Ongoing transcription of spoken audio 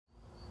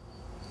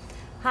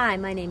Hi,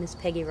 my name is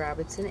Peggy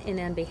Robertson, and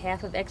on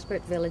behalf of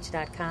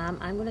ExpertVillage.com,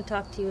 I'm going to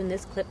talk to you in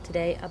this clip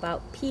today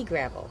about pea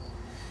gravel.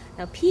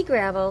 Now, pea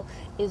gravel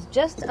is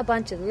just a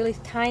bunch of really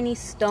tiny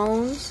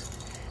stones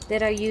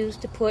that are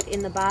used to put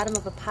in the bottom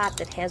of a pot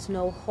that has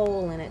no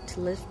hole in it to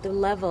lift the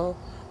level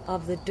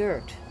of the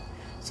dirt,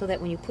 so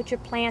that when you put your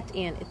plant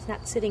in, it's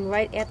not sitting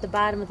right at the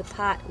bottom of the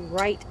pot,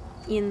 right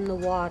in the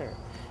water.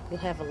 You'll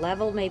have a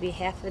level, maybe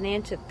half an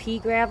inch of pea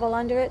gravel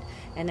under it,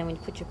 and then when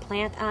you put your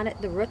plant on it,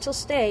 the roots will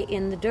stay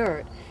in the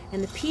dirt,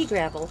 and the pea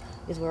gravel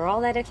is where all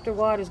that extra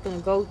water is going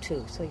to go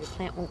to, so your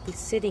plant won't be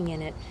sitting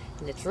in it,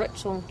 and its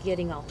roots won't be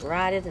getting all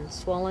rotted and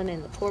swollen,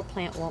 and the poor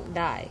plant won't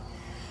die.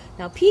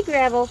 Now, pea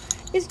gravel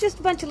is just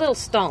a bunch of little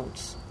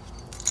stones.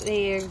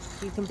 You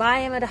can buy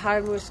them at a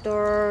hardware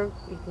store.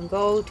 You can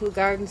go to a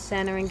garden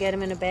center and get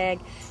them in a bag.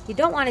 You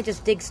don't want to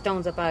just dig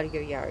stones up out of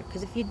your yard,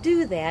 because if you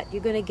do that,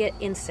 you're going to get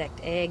insect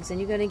eggs and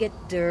you're going to get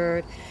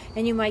dirt,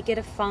 and you might get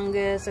a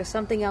fungus or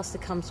something else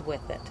that comes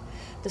with it.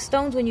 The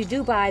stones, when you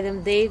do buy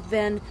them, they've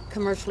been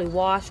commercially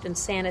washed and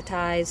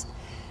sanitized,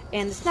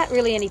 and it's not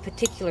really any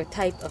particular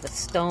type of a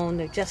stone.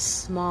 They're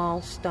just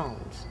small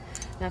stones.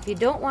 Now, if you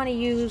don't want to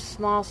use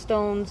small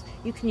stones,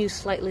 you can use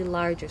slightly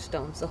larger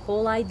stones. The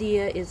whole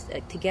idea is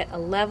to get a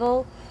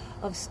level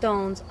of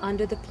stones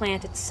under the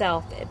plant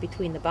itself,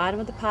 between the bottom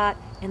of the pot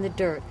and the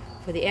dirt,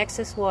 for the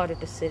excess water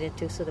to sit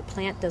into, so the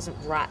plant doesn't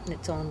rot in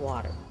its own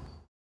water.